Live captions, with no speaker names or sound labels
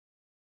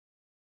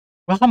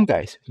Welcome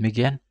guys, me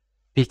again,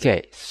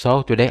 PK.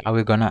 So today I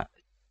will gonna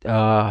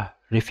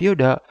review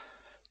the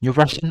new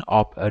version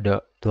of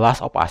the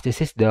Last of Us.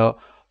 This is the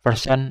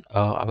version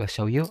I will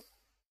show you.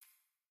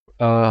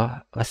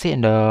 Let's see in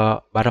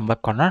the bottom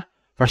left corner,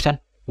 version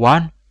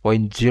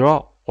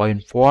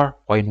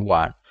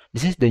 1.0.4.1.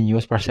 This is the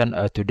newest version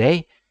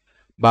today,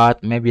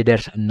 but maybe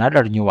there's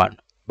another new one.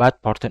 But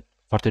for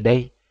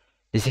today,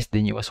 this is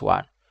the newest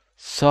one.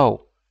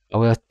 So I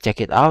will check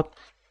it out.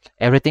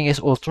 Everything is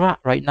ultra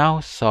right now,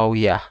 so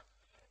yeah.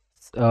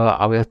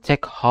 I will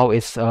check how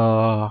it's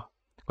gonna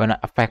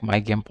affect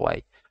my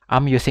gameplay.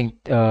 I'm using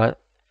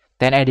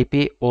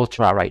 1080p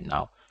Ultra right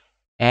now,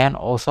 and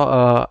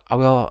also I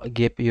will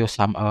give you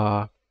some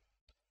some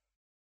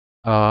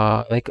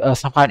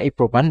kind of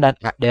improvement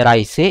that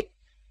I see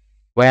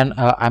when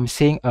I'm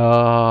seeing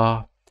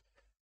Firefly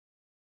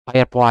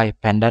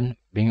pendant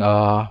being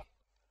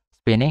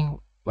spinning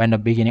when the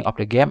beginning of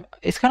the game.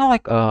 It's kind of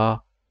like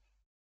a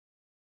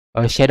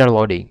shader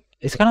loading.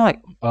 It's kind of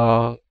like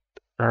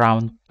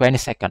around 20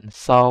 seconds,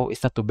 so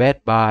it's not too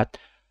bad, but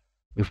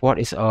before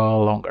it's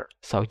longer.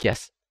 So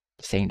just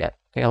saying that.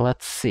 Okay,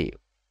 let's see.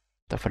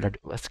 Without further ado,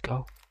 let's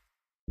go.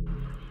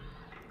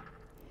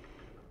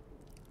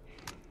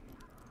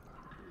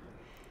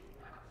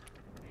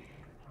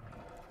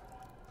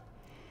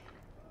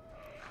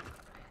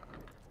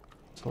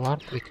 It's a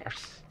lot of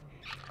clickers.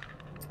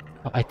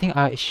 I think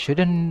I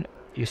shouldn't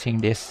using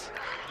this.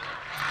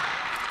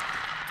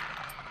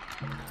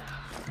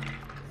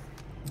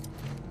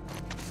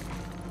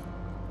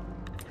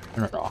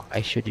 No,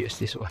 I should use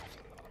this one.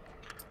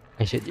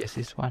 I should use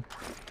this one.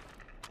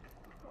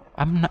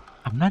 I'm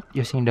not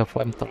using the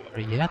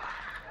flamethrower yet.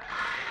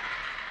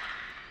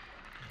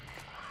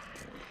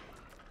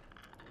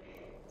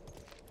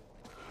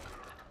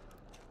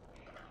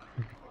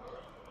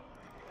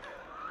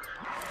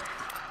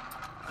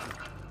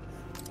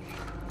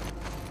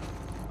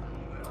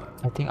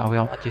 I think I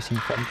will not using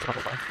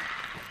flamethrower.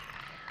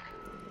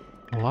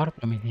 A lot of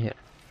them in here.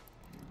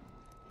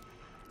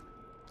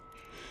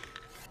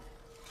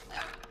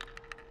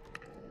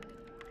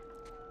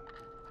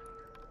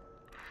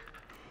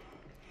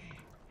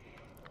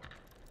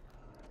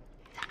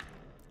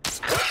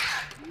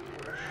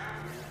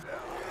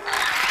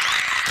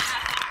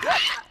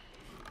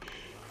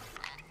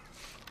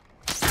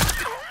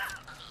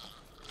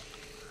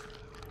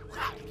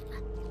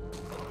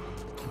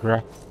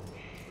 Bruh.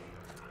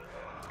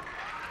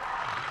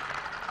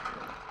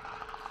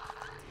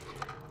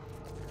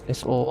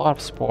 There's a lot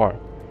of spore.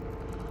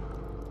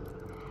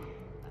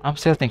 I'm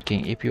still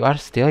thinking if you are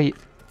still,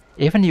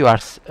 even you are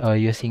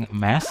using a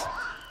mask,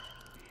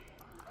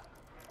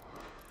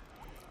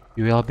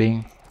 you will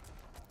be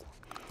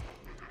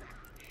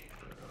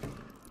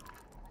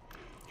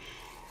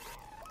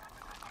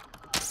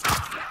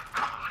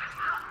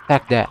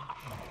like that.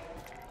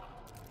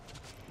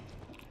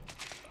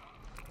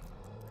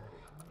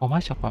 How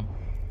much of them?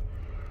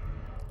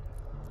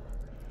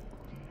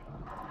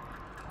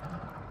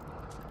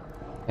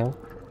 Yeah.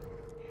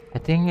 I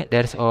think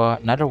there's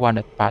another one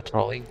that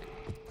patrolling.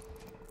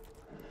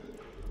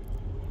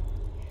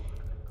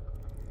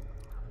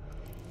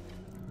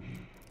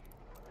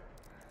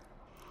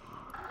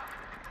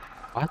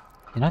 What?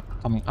 You're not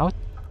coming out?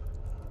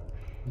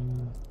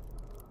 Hmm.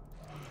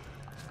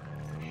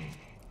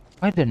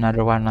 Why the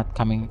another one not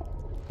coming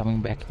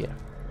back here?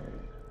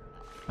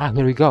 Ah,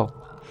 here we go.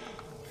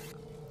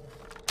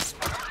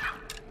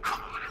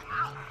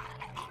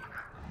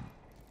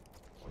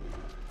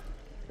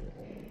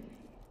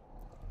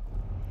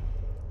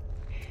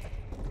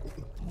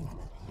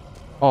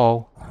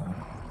 Oh,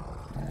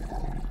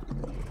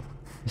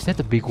 is that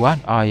the big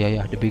one? Oh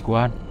yeah, the big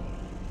one.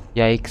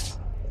 Yikes.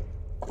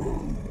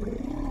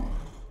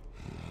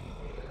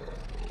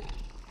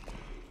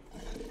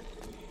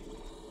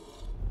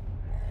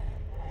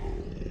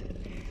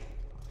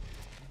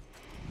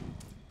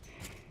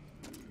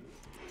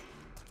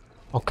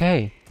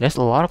 Okay, there's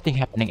a lot of things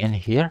happening in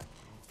here,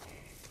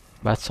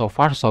 but so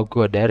far so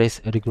good.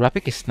 The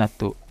graphic is not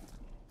too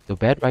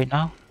bad right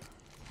now.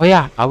 Oh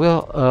yeah, I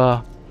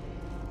will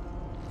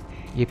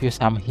give you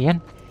some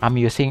hint. I'm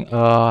using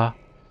oh,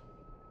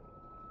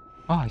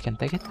 I can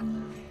take it.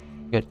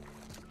 Good.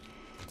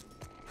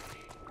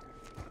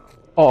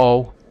 Uh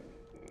oh.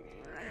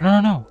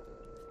 No.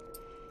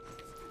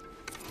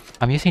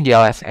 I'm using the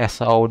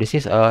LSS, so this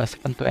is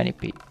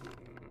 720p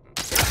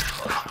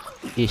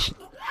ish.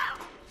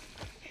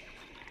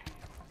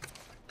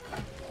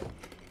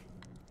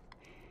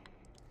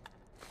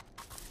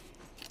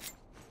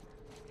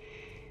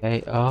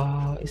 Okay,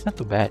 it's not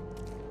too bad.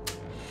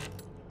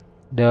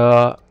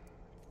 The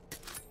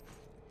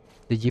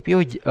GPU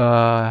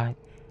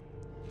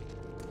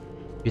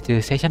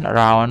utilization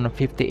around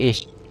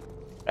 50-ish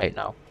right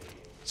now.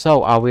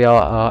 So I will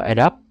add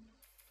up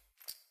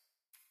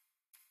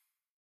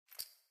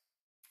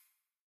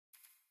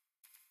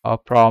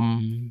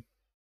from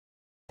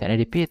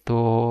 1080p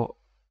to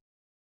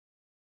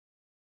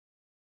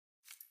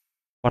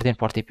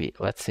 1440p.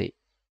 Let's see.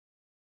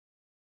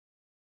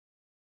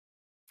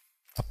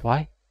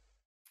 Apply.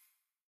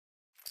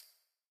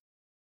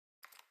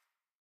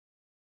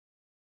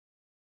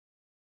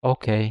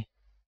 Okay.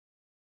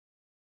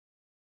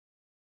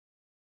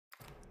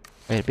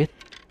 Wait a bit.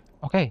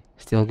 Okay,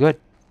 still good.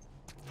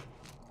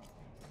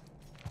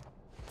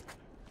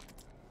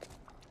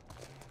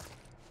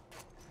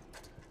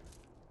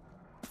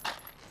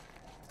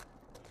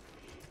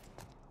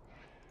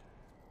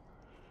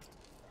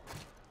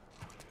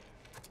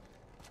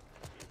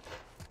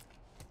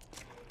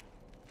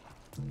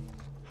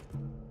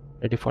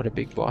 Ready for the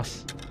big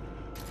boss.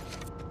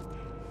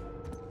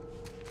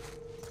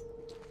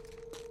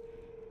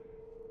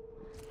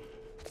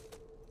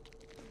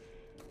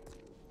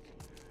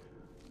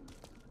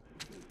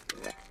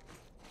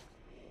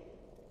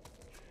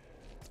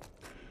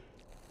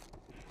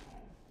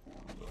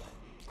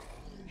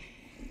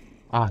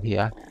 Ah,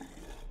 yeah.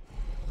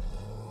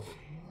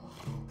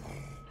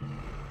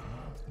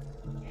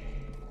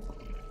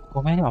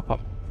 How many of them?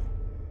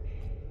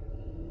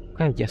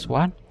 Okay, just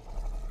one.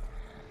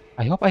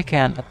 I hope I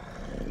can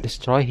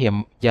destroy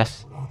him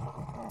just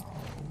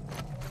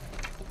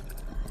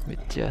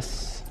with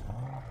just.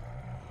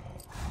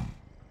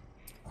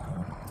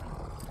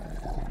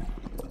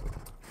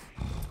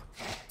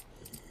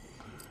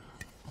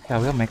 Okay, I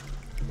will make.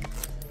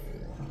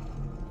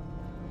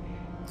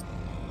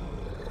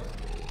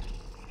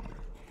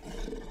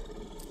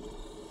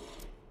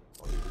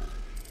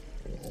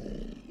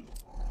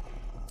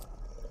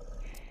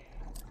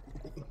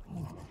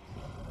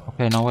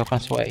 Okay, no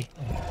weapons way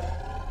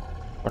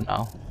for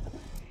now.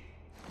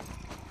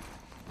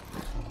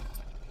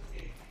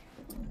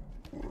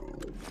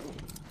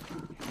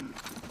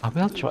 I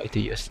will try to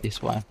use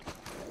this one.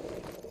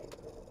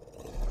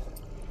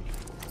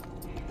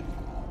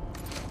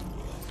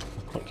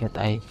 Forget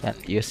I can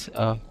use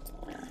a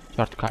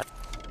shortcut.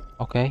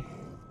 Okay.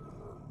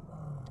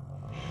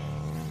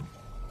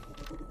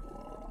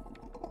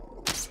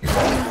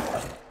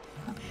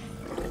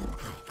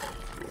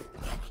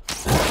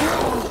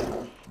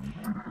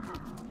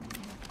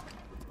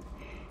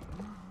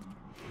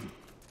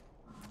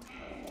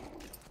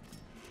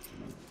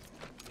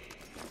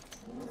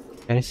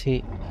 Where is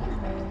he?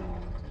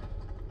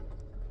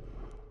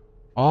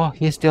 Oh,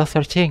 he's still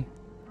searching.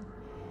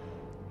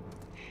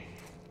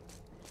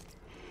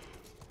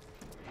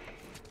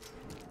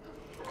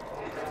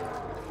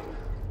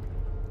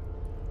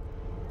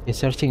 He's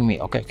searching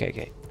me. Okay, okay,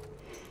 okay.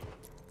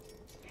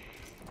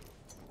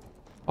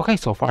 Okay,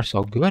 so far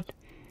so good.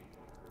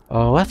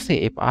 Let's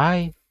see if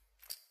I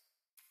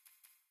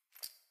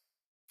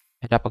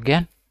head up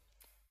again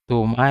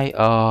to my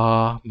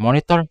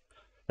monitor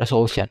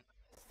resolution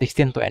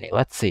 1620.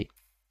 Let's see.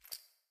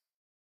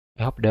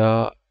 I hope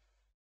the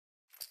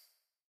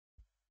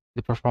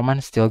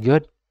performance still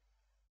good.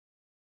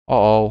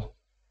 Oh,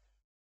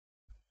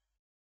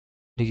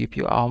 the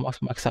GPU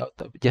almost max out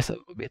just a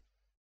bit.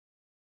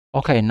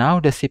 Okay,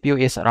 now the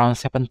CPU is around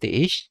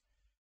 70-ish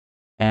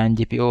and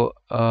GPU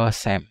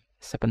same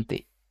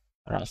 70,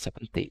 around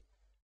 70.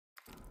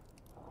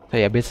 So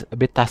yeah, a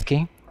bit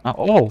tasking.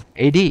 Oh,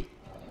 80.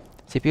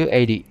 CPU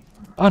 80.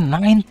 Oh,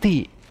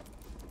 90.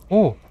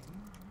 Oh.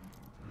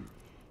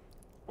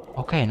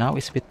 Okay, now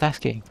it's a bit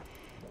tasking.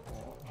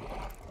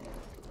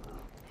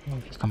 Oh,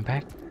 just come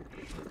back.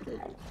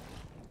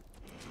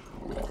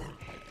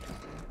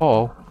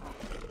 Oh.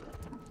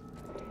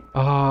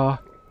 I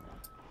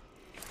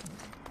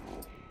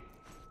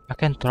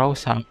can throw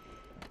some.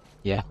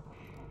 Yeah.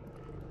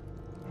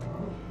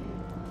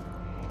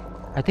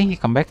 I think he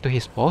come back to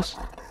his post.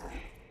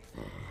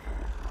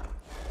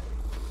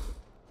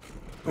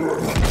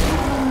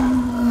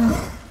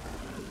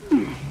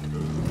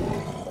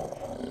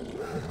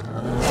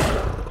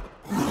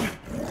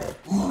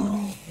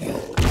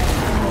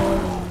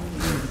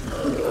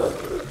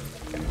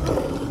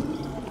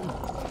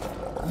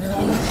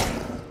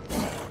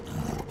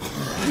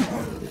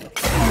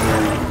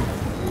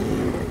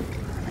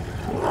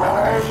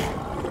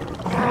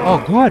 Oh,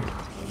 good.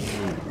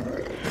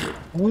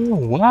 Oh,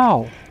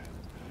 wow.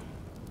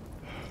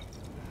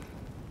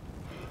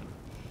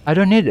 I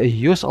don't need to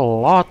use a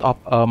lot of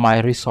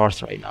my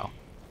resource right now.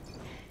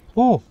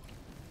 Oh,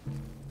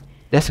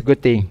 that's a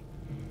good thing.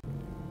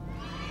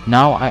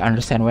 Now I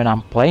understand when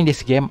I'm playing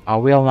this game, I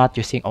will not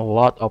using a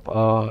lot of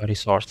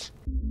resource.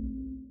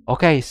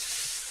 Okay,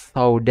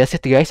 so that's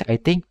it guys. I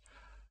think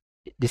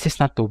this is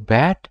not too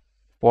bad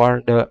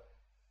for the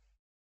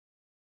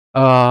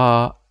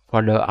uh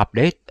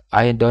update.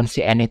 I don't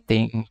see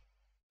anything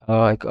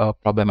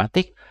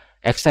problematic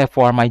except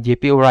for my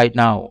GPU right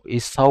now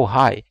is so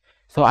high,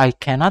 so I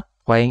cannot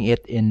playing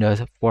it in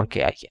the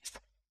 4K I guess.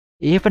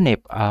 Even if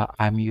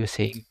I'm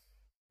using,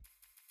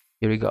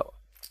 here we go.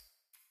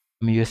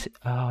 I'm using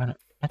not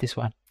this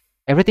one.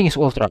 Everything is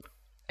ultra.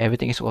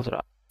 Everything is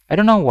ultra. I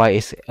don't know why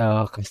it's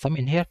custom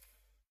in here,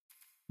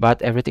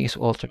 but everything is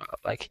ultra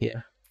like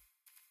here.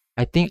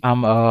 I think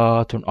I'm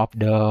turn off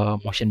the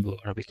motion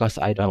blur because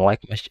I don't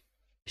like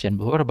motion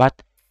blur,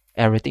 but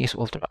everything is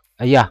ultra.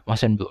 Yeah,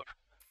 motion blur.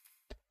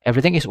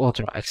 Everything is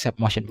ultra except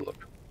motion blur.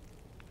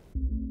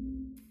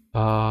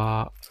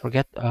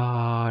 Forget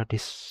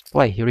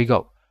display. Here we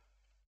go.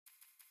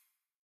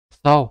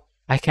 So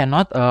I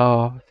cannot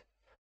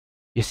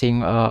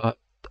using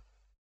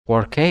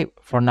 4K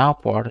for now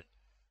for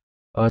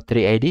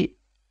 380.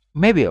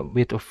 Maybe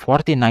with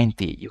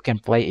 4090 you can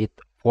play it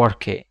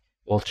 4K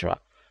Ultra,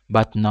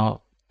 but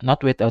no,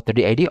 not with a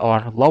 380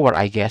 or lower,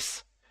 I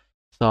guess.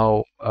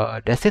 So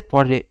that's it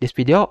for this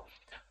video.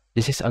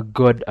 This is a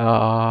good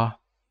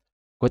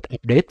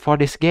update for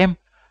this game.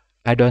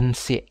 I don't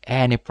see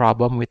any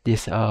problem with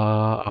this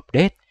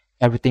update.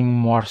 Everything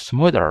more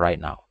smoother right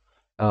now.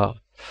 Uh,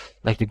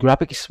 like the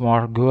graphic is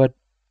more good.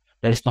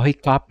 There is no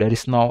hiccup. There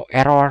is no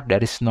error.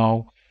 There is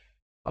no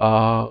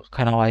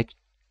kind of like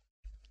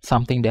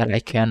something that I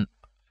can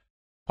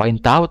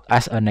point out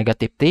as a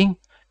negative thing.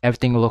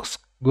 Everything looks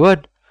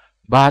good,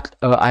 but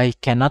I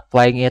cannot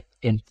play it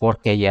in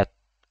 4K yet,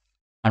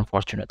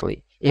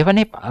 unfortunately. Even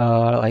if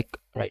like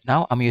right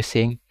now I'm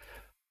using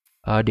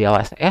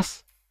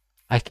DLSS,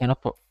 I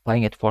cannot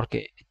playing it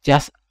 4K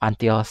just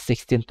until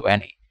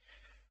 1620.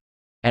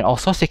 And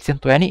also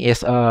 1620 is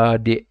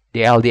the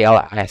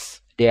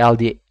LDLS, the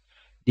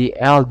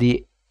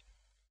LD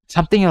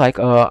something like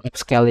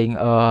upscaling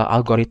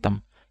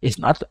algorithm. It's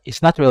not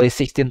really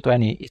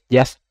 1620. It's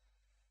just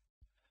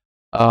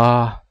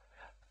uh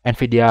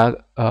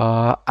NVIDIA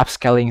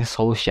upscaling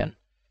solution.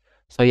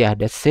 So yeah,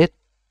 that's it.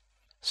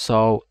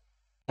 So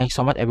thanks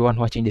so much everyone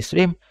watching this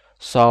stream.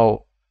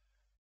 So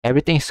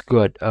everything is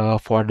good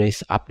for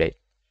this update.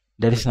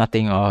 There is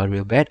nothing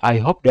real bad. I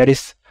hope there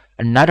is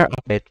another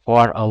update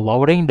for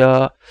lowering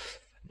the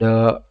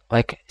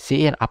like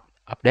see it up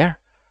there,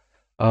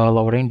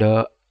 lowering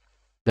the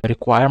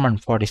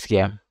requirement for this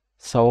game,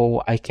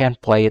 so I can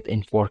play it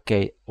in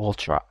 4K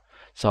Ultra.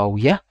 So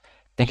yeah,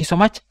 thank you so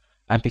much.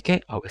 I'm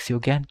PK. I will see you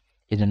again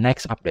in the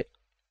next update.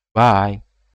 Bye.